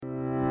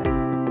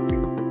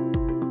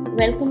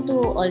Welcome to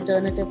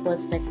Alternative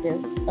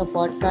Perspectives, a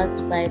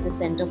podcast by the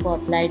Center for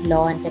Applied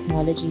Law and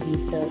Technology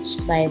Research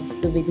by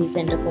the Vidhi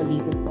Center for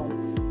Legal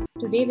Policy.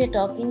 Today we're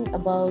talking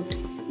about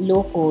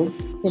low code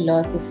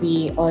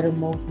philosophy or a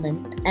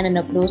movement and an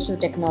approach to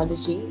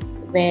technology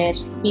where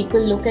people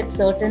look at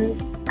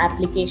certain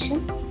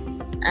applications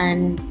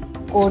and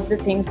code the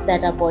things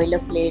that are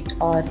boilerplate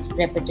or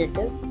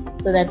repetitive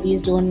so that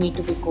these don't need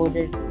to be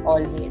coded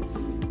always.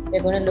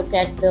 We're going to look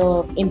at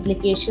the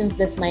implications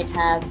this might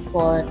have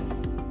for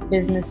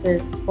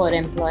businesses, for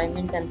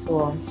employment, and so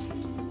on.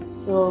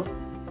 So,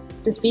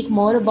 to speak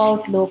more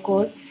about low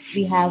code,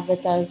 we have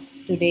with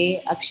us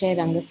today Akshay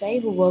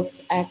Rangasai, who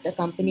works at a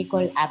company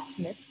called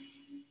AppSmith.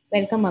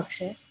 Welcome,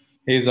 Akshay.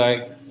 Hey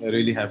Zai,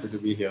 really happy to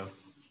be here.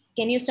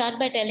 Can you start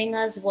by telling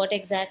us what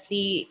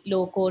exactly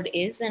low code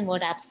is and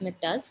what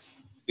AppSmith does?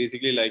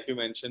 Basically, like you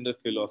mentioned, a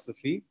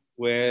philosophy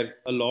where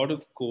a lot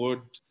of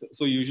code.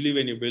 So usually,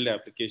 when you build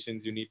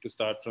applications, you need to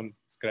start from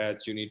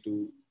scratch. You need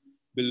to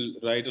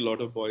write a lot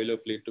of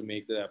boilerplate to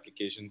make the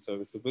application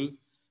serviceable.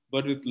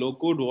 But with low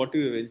code, what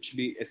you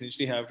eventually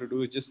essentially have to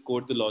do is just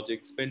code the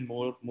logic. Spend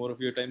more of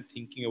your time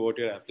thinking about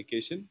your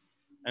application,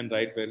 and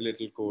write very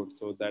little code,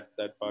 so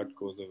that part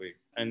goes away.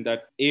 And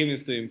that aim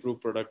is to improve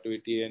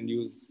productivity and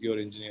use your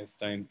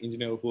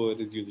engineer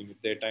whoever is using it,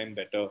 their time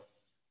better,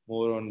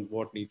 more on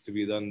what needs to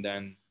be done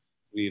than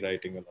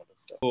rewriting a lot of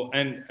stuff.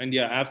 And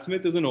yeah,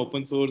 AppSmith is an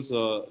open source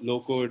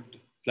low code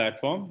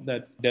platform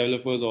that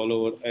developers all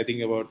over, I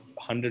think about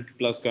 100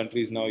 plus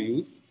countries now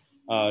use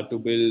to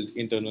build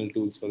internal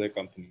tools for their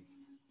companies.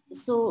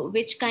 So,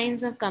 which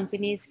kinds of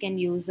companies can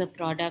use a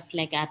product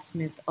like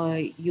AppSmith or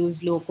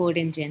use low code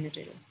in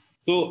general?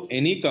 So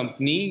any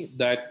company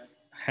that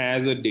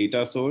has a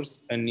data source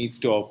and needs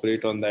to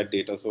operate on that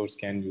data source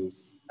can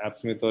use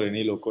AppSmith or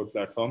any low-code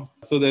platform.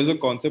 So there's a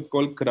concept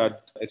called CRUD,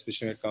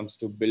 especially when it comes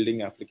to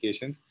building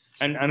applications.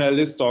 And I'll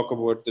just talk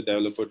about the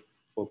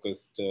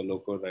developer-focused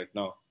low-code right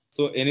now.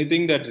 So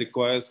anything that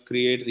requires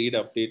create, read,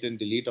 update, and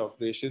delete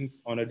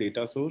operations on a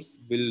data source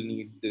will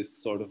need this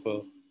sort of a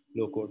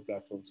low-code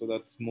platform. So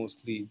that's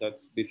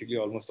basically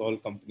almost all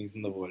companies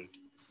in the world.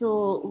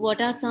 So,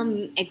 what are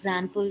some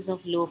examples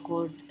of low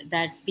code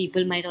that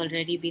people might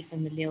already be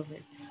familiar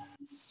with?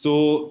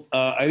 So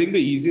I think the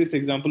easiest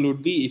example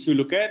would be if you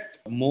look at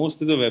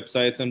most of the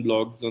websites and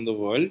blogs on the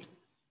world,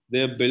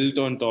 they're built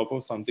on top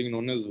of something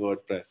known as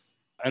WordPress.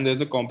 And there's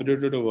a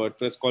competitor to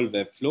WordPress called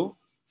Webflow.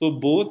 So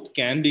both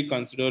can be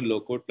considered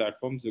low-code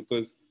platforms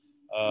because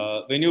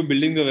when you're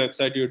building the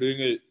website, you're doing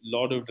a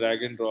lot of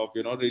drag and drop.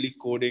 You're not really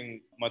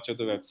coding much of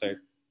the website.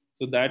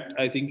 So that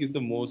I think is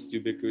the most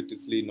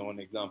ubiquitously known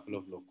example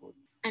of low-code.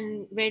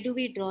 And where do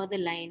we draw the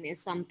line?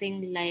 Is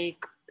something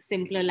like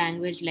simpler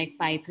language like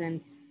Python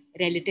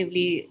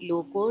relatively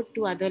low code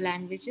to other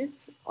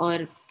languages,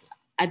 or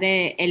are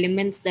there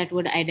elements that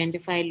would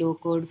identify low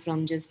code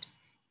from just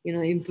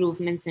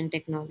improvements in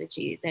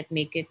technology that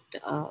make it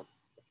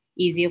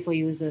easier for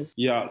users?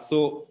 Yeah,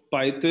 so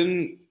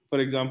Python, for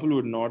example,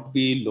 would not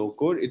be low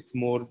code. It's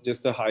more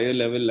just a higher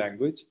level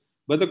language,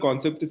 but the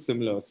concept is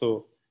similar.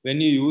 So when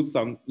you use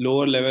some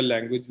lower level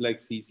language like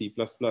C, C++,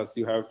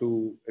 you have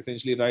to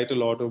essentially write a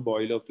lot of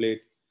boilerplate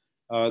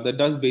that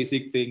does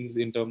basic things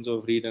in terms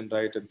of read and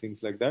write and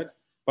things like that.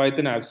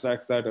 Python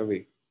abstracts that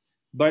away.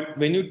 But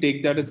when you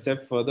take that a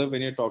step further,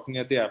 when you're talking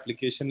at the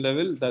application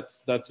level,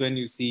 that's when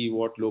you see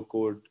what low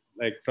code,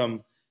 like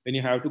from when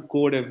you have to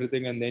code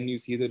everything and then you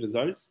see the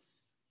results,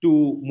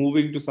 to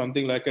moving to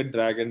something like a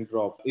drag and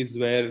drop is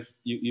where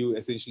you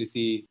essentially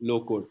see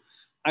low code.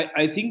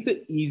 I think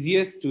the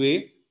easiest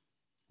way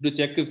to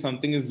check if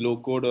something is low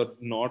code or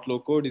not low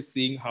code is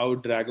seeing how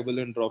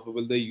draggable and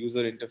droppable the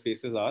user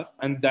interfaces are.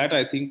 And that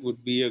I think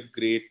would be a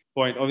great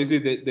point. Obviously,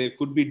 there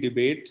could be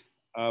debate,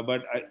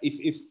 but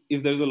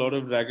if there's a lot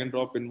of drag and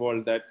drop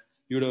involved that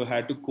you would have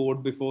had to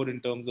code before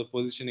in terms of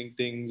positioning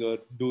things or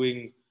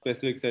doing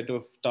specific set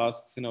of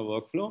tasks in a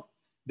workflow,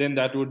 then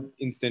that would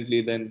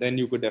instantly then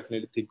you could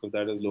definitely think of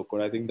that as low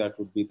code. I think that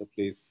would be the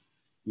place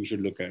you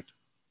should look at.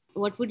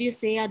 What would you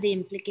say are the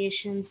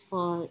implications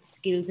for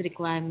skills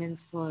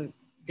requirements for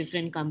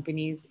different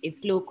companies if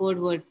low code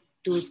were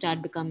to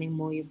start becoming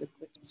more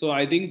ubiquitous? So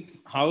I think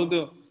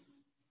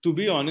to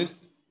be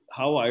honest,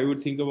 how I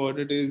would think about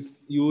it is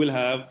you will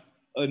have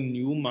a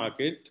new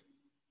market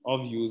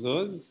of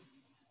users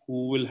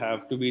who will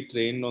have to be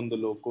trained on the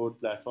low code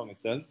platform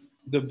itself.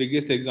 The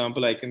biggest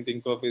example I can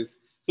think of is,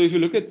 so if you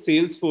look at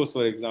Salesforce,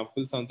 for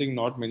example, something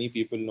not many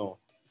people know.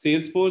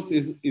 Salesforce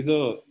is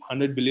a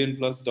 $100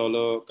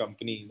 billion+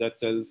 company that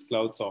sells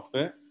cloud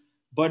software,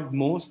 but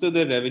most of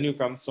the revenue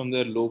comes from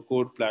their low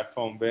code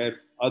platform where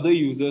other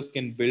users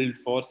can build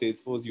for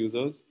Salesforce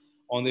users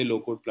on their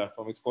low code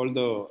platform. It's called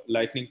the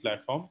Lightning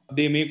platform.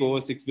 They make over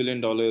 $6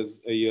 billion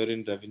a year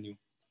in revenue.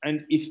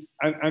 And if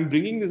I'm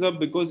bringing this up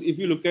because if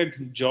you look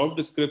at job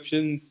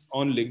descriptions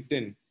on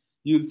LinkedIn,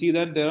 you'll see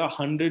that there are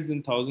hundreds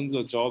and thousands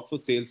of jobs for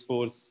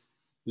Salesforce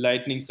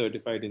Lightning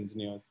certified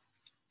engineers.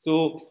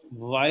 So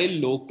while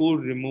low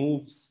code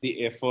removes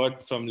the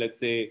effort from, let's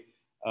say,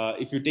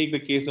 If you take the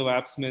case of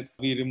AppSmith,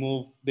 we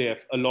remove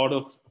a lot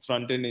of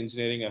front-end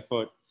engineering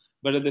effort.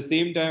 But at the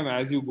same time,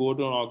 as you go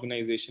to an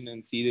organization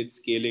and see it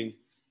scaling,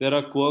 there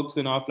are quirks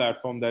in our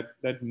platform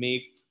that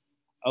make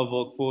a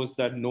workforce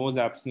that knows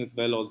AppSmith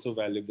well also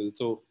valuable.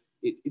 So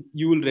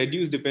you will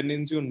reduce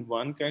dependency on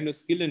one kind of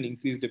skill and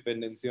increase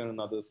dependency on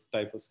another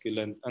type of skill.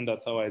 And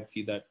that's how I'd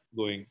see that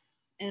going.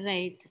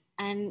 Right.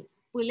 And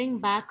pulling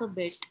back a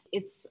bit,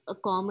 it's a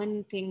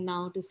common thing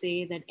now to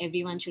say that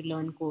everyone should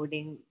learn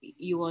coding.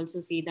 You also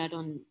see that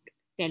on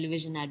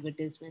television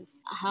advertisements.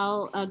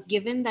 How,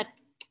 given that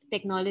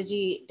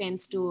technology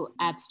tends to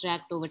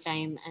abstract over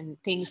time and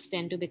things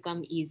tend to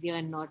become easier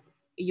and not,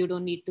 you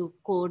don't need to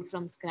code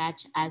from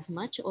scratch as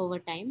much over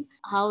time,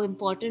 how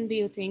important do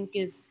you think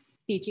is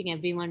teaching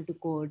everyone to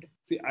code?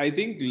 See, I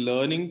think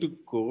learning to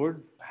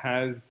code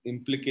has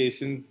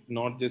implications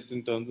not just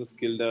in terms of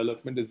skill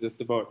development, it's just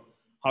about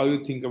how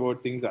you think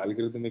about things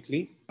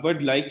algorithmically.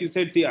 But like you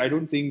said, see, I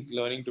don't think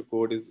learning to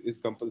code is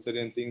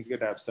compulsory and things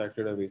get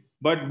abstracted away.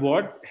 But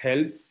what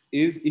helps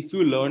is if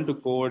you learn to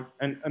code,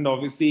 and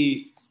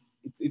obviously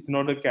it's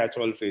not a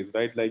catch-all phrase,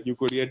 right? Like you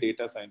could be a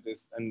data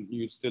scientist and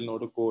you still know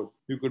to code.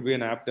 You could be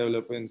an app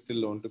developer and still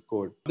learn to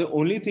code. The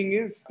only thing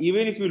is,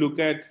 even if you look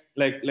at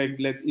like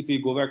let's if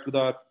you go back to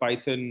the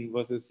Python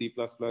versus C++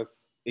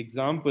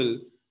 example,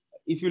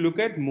 if you look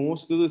at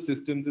most of the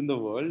systems in the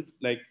world,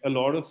 like a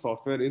lot of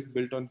software is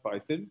built on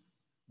Python.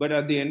 But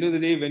at the end of the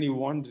day, when you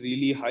want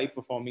really high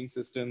performing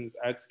systems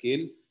at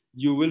scale,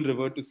 you will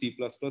revert to C++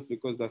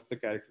 because that's the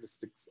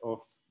characteristics of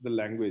the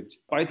language.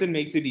 Python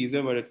makes it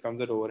easier, but it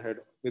comes at overhead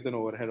with an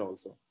overhead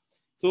also.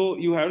 So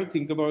you have to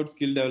think about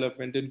skill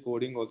development in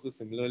coding also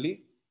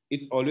similarly.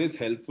 It's always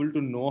helpful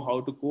to know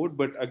how to code,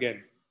 but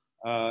again,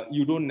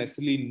 you don't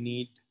necessarily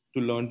need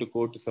to learn to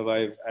code to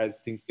survive as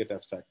things get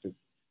abstracted.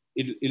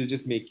 It'll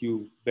just make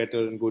you better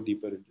and go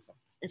deeper into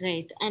something.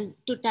 Right. And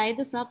to tie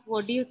this up,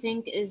 what do you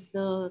think is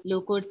the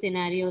low code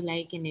scenario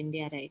like in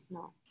India right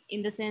now?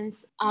 In the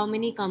sense, how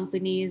many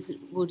companies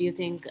would you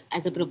think,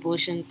 as a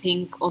proportion,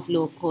 think of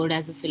low code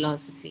as a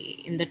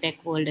philosophy in the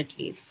tech world at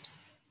least?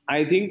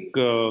 I think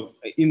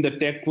in the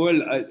tech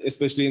world,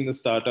 especially in the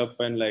startup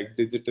and like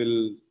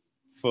digital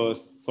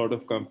first sort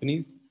of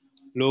companies,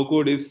 low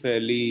code is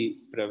fairly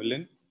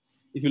prevalent.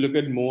 If you look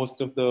at most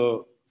of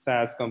the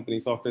SaaS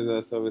companies, software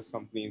as a service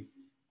companies,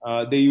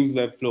 they use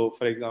Webflow,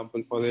 for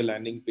example, for their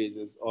landing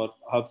pages, or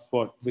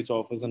HubSpot, which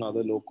offers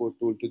another low code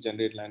tool to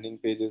generate landing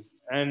pages.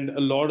 And a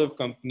lot of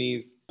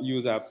companies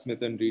use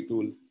AppSmith and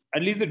Retool.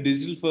 At least the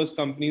digital first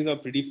companies are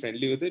pretty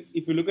friendly with it.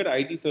 If you look at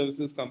IT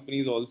services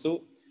companies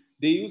also,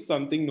 they use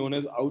something known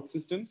as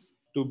OutSystems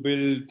to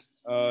build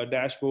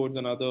dashboards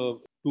and other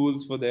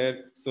tools for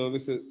their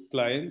service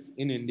clients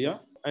in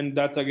India. And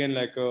that's again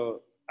like a,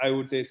 I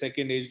would say,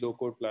 second age low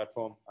code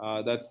platform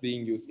that's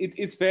being used.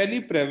 It's fairly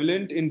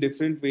prevalent in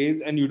different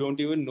ways, and you don't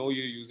even know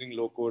you're using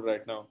low code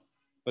right now,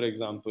 for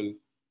example.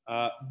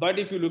 But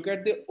if you look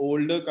at the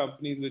older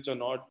companies which are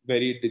not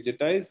very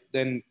digitized,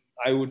 then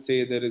I would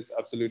say there is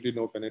absolutely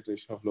no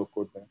penetration of low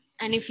code there.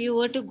 And if you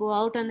were to go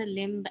out on a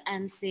limb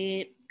and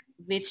say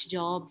which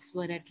jobs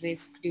were at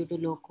risk due to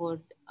low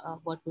code,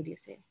 what would you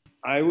say?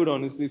 I would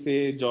honestly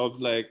say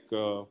jobs like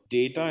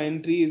data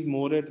entry is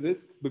more at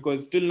risk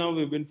because till now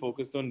we've been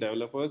focused on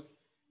developers,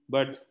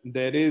 but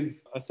there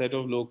is a set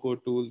of low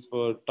code tools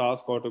for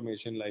task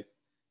automation. Like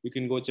you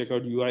can go check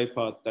out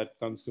UiPath, that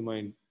comes to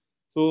mind.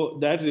 So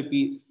that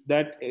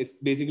is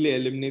basically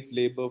eliminates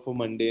labor for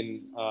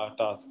mundane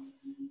tasks.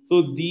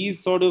 So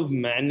these sort of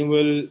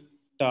manual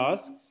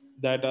tasks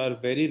that are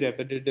very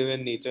repetitive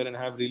in nature and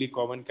have really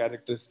common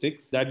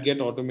characteristics that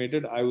get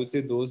automated, I would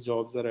say those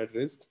jobs are at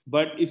risk.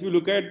 But if you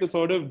look at the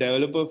sort of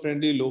developer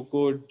friendly low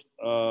code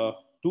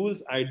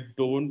tools, I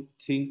don't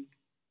think,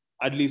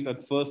 at least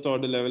at first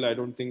order level, I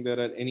don't think there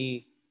are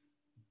any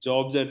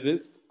jobs at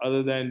risk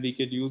other than we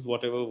could use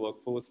whatever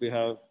workforce we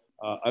have,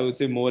 I would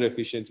say more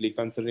efficiently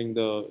considering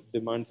the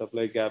demand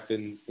supply gap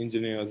in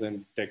engineers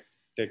and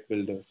tech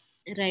builders.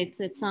 Right.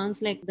 So it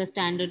sounds like the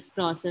standard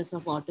process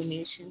of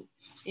automation.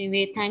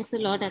 Anyway, thanks a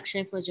lot,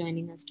 Akshay, for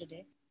joining us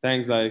today.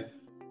 Thanks, I.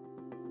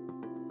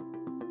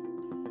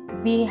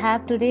 We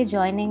have today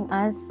joining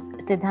us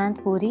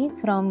Siddhant Puri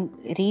from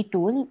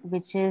Retool,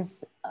 which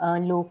is a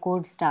low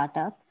code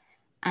startup,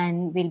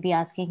 and we'll be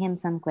asking him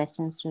some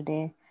questions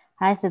today.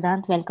 Hi,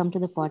 Siddhant, welcome to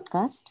the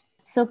podcast.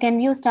 So,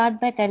 can you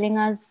start by telling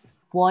us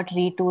what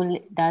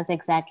Retool does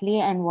exactly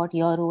and what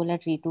your role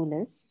at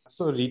Retool is?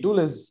 So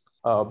Retool is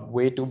a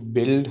way to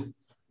build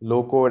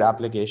low-code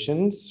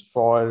applications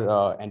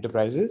for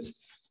enterprises.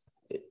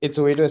 It's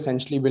a way to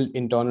essentially build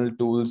internal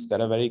tools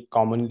that are very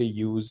commonly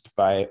used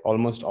by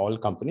almost all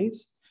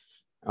companies.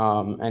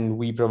 And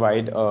we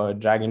provide a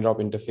drag and drop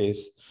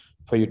interface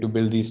for you to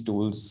build these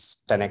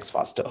tools 10x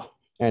faster.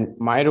 And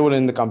my role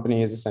in the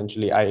company is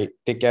essentially I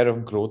take care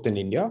of growth in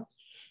India.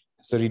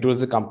 So Retool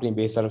is a company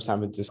based out of San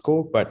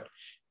Francisco, but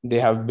they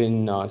have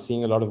been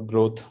seeing a lot of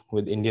growth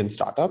with Indian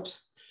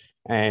startups.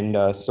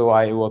 And so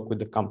I work with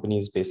the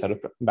companies based out of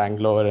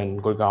Bangalore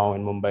and Gurgaon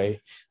and Mumbai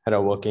that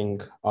are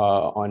working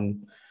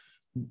on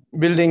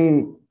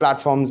building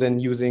platforms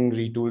and using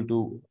Retool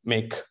to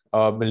make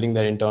building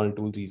their internal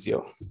tools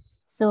easier.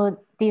 So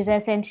these are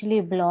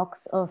essentially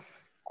blocks of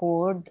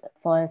code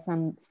for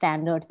some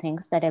standard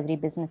things that every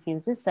business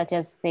uses, such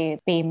as, say,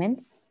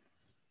 payments,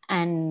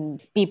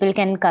 and people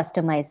can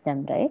customize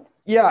them, right?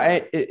 Yeah,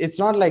 it's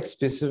not like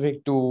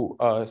specific to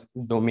a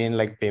domain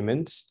like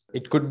payments.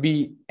 It could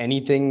be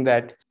anything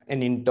that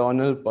an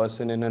internal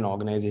person in an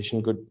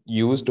organization could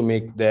use to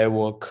make their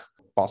work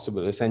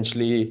possible.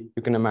 Essentially,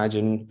 you can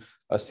imagine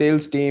a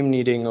sales team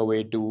needing a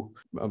way to,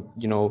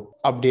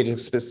 update a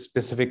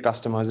specific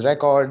customer's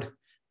record.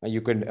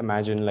 You could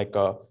imagine like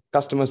a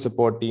customer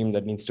support team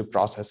that needs to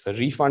process a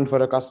refund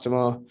for a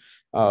customer.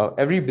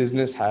 Every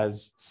business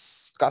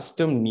has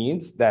custom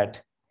needs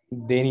that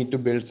they need to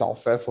build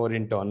software for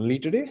internally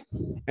today.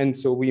 And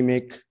so we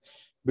make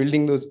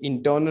building those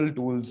internal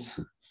tools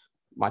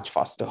much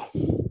faster.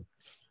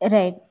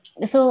 Right.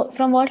 So,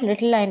 from what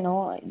little I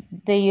know,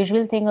 the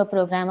usual thing a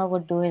programmer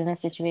would do in a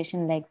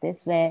situation like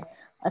this, where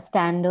a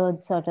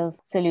standard sort of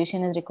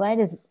solution is required,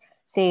 is,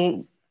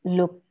 say,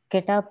 look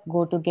it up,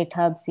 go to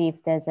GitHub, see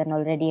if there's an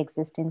already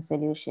existing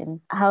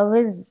solution. How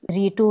is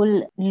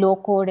Retool low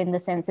code in the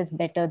sense it's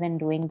better than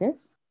doing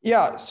this?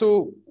 Yeah,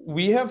 so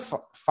we have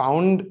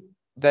found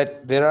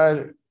that there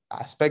are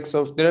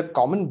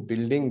common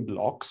building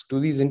blocks to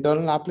these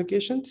internal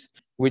applications,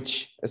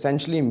 which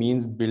essentially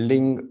means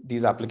building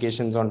these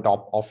applications on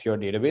top of your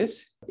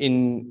database.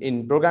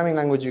 In programming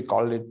language, we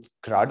call it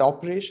CRUD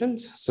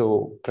operations.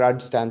 So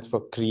CRUD stands for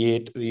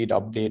create, read,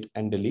 update,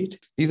 and delete.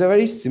 These are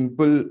very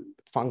simple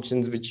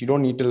functions which you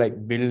don't need to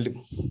like build.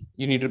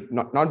 You need to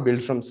not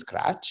build from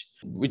scratch,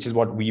 which is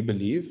what we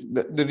believe.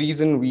 The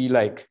reason we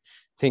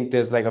think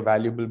there's like a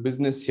valuable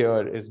business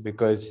here is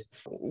because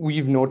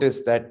we've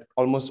noticed that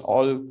almost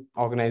all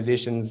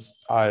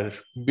organizations are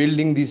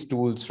building these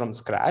tools from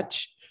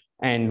scratch,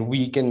 and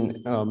we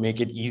can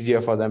make it easier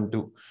for them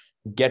to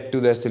get to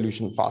their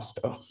solution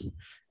faster.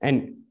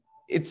 And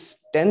it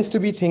tends to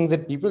be things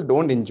that people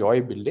don't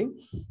enjoy building.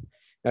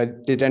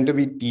 They tend to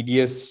be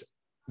tedious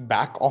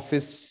back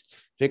office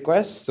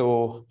requests.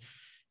 So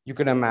you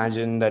can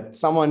imagine that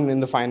someone in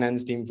the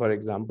finance team, for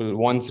example,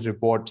 wants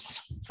reports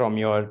from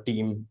your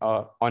team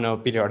on a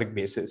periodic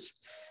basis,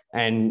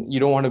 and you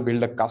don't want to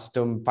build a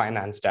custom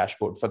finance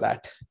dashboard for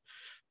that,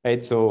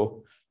 right?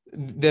 So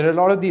there are a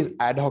lot of these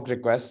ad hoc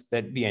requests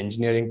that the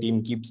engineering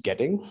team keeps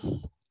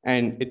getting,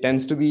 and it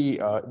tends to be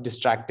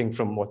distracting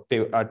from what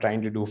they are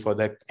trying to do for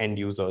their end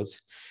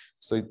users.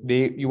 So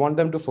you want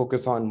them to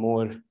focus on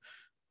more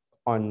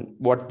on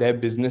what their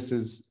business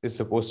is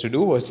supposed to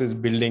do versus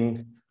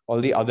building all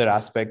the other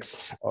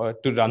aspects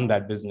to run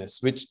that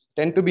business, which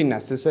tend to be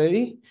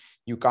necessary.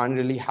 You can't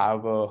really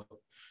have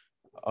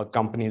a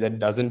company that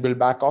doesn't build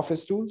back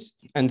office tools.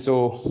 And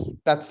so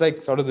that's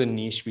like sort of the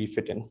niche we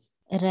fit in.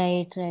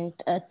 Right,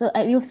 right. So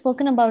you've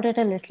spoken about it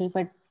a little,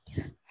 but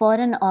for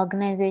an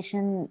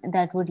organization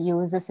that would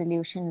use a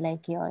solution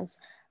like yours,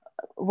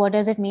 what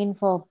does it mean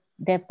for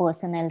their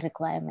personnel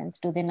requirements?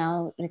 Do they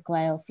now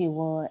require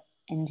fewer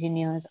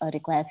engineers or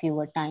require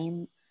fewer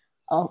time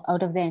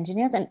out of the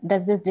engineers? And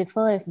does this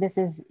differ if this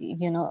is,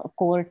 a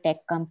core tech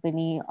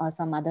company or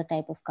some other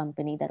type of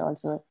company that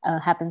also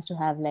happens to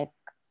have like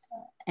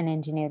an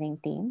engineering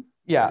team?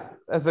 Yeah,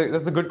 that's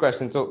a good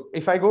question. So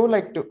if I go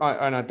like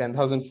on a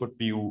 10,000 foot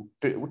view,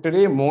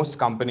 today most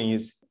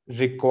companies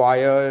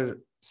require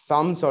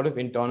some sort of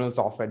internal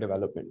software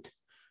development.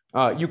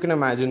 You can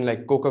imagine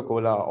like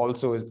Coca-Cola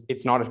also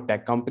it's not a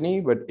tech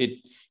company, but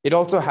it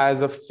also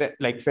has a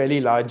fairly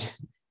large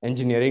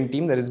engineering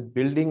team that is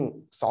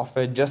building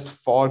software just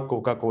for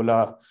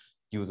Coca-Cola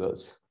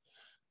users,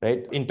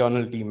 right?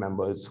 Internal team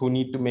members who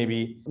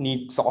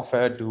need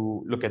software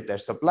to look at their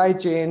supply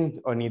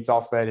chain, or need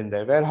software in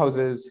their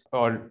warehouses,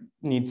 or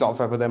need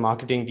software for their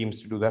marketing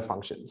teams to do their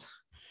functions.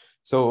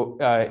 So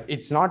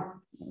it's not,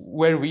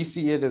 where we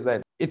see it is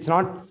that it's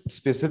not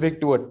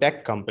specific to a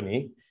tech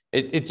company.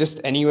 It's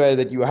just anywhere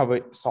that you have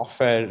a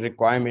software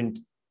requirement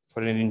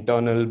for an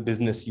internal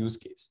business use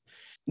case.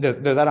 Does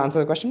that answer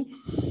the question?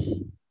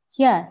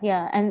 Yeah,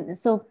 yeah. And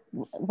so,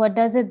 what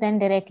does it then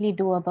directly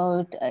do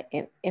about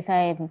if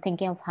I'm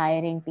thinking of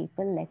hiring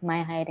people, like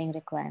my hiring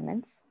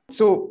requirements?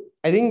 So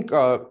I think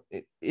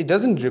it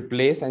doesn't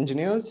replace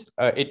engineers.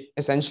 It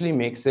essentially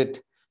makes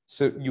it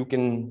so you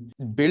can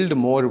build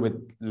more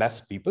with less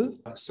people.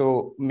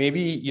 So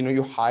maybe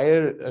you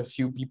hire a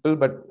few people,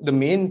 but the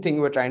main thing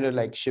we're trying to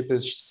like ship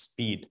is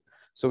speed.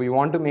 So we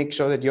want to make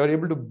sure that you're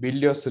able to build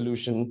your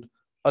solution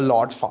a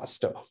lot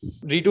faster.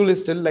 Retool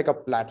is still like a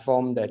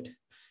platform that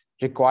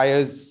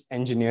requires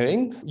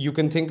engineering. You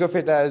can think of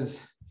it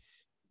as,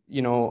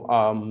 you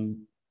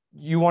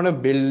want to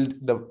build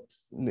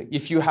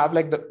if you have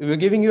we're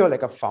giving you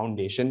like a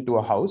foundation to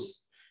a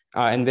house,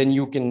 and then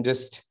you can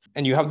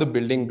and you have the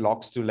building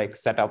blocks to like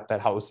set up that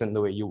house in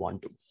the way you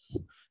want to,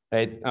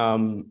 right?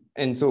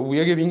 And so we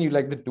are giving you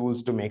like the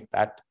tools to make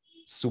that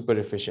super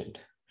efficient,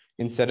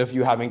 instead of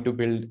you having to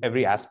build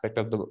every aspect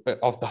of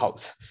the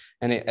house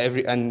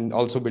and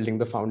also building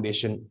the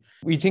foundation.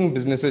 We think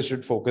businesses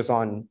should focus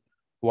on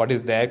what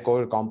is their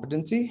core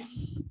competency,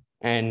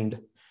 and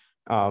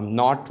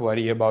not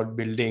worry about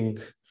building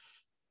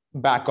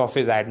back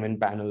office admin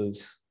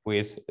panels,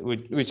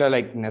 which are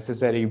like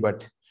necessary,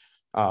 but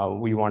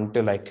we want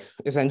to like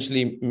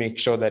essentially make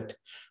sure that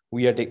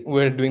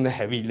we're doing the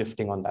heavy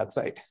lifting on that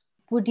side.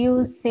 Would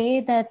you say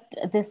that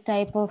this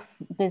type of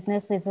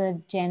business is a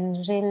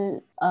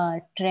general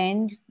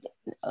trend,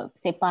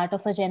 say part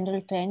of a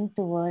general trend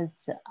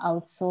towards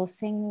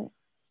outsourcing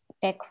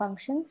tech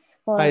functions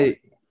for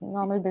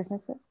normal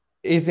businesses?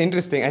 It's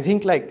interesting. I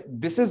think like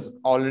this is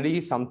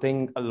already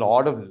something a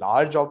lot of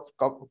large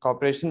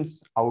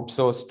corporations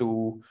outsource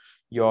to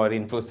your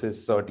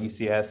Infosys or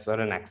TCS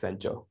or an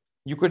Accenture.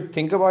 You could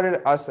think about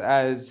it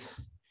as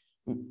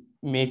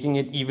making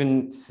it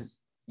even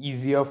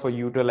easier for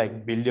you to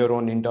like build your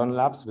own internal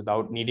apps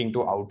without needing to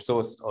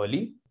outsource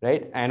early,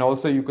 right? And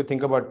also you could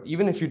think about,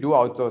 even if you do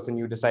outsource and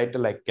you decide to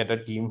like get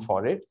a team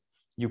for it,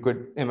 you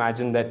could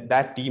imagine that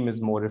that team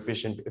is more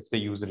efficient if they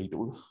use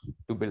Retool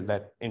to build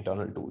that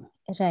internal tool.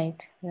 Right.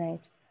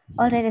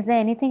 All right. Is there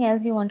anything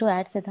else you want to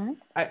add, Siddhant?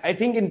 I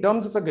think in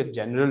terms of like a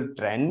general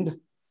trend,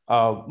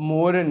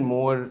 more and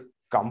more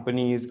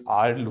companies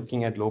are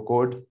looking at low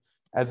code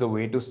as a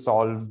way to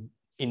solve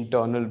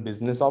internal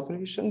business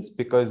operations,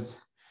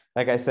 because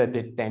like I said,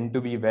 they tend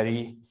to be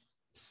very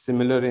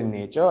similar in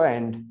nature.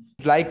 And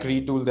like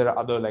Retool, there are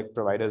other like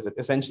providers that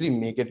essentially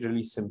make it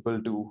really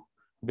simple to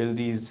build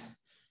these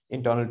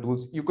internal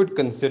tools. You could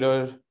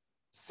consider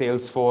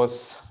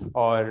Salesforce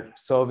or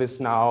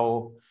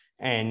ServiceNow,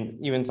 and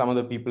even some of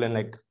the people in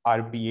like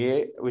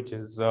RPA, which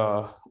is,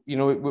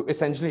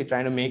 essentially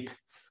trying to make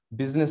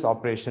business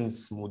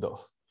operations smoother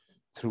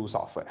through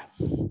software.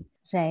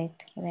 Right.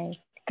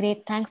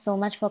 Great. Thanks so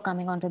much for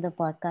coming onto the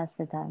podcast,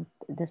 Siddhant.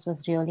 This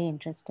was really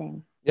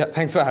interesting. Yeah,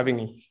 thanks for having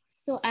me.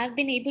 So I've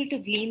been able to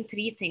glean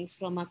 3 things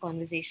from our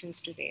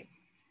conversations today.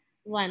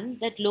 One,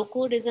 that low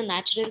code is a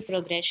natural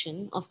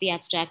progression of the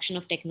abstraction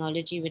of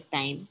technology with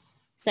time,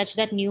 such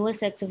that newer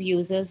sets of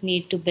users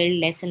need to build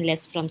less and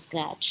less from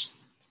scratch.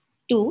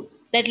 2,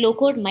 that low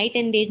code might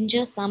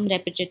endanger some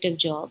repetitive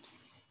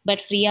jobs,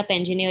 but free up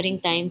engineering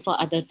time for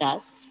other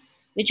tasks,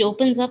 which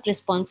opens up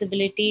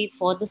responsibility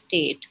for the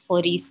state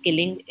for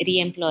reskilling,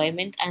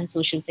 re-employment, and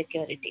social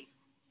security.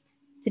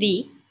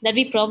 3, that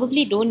we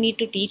probably don't need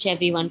to teach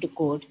everyone to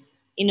code.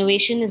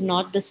 Innovation is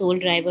not the sole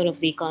driver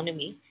of the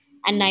economy,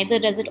 and neither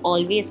does it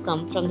always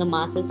come from the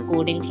masses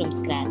coding from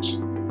scratch.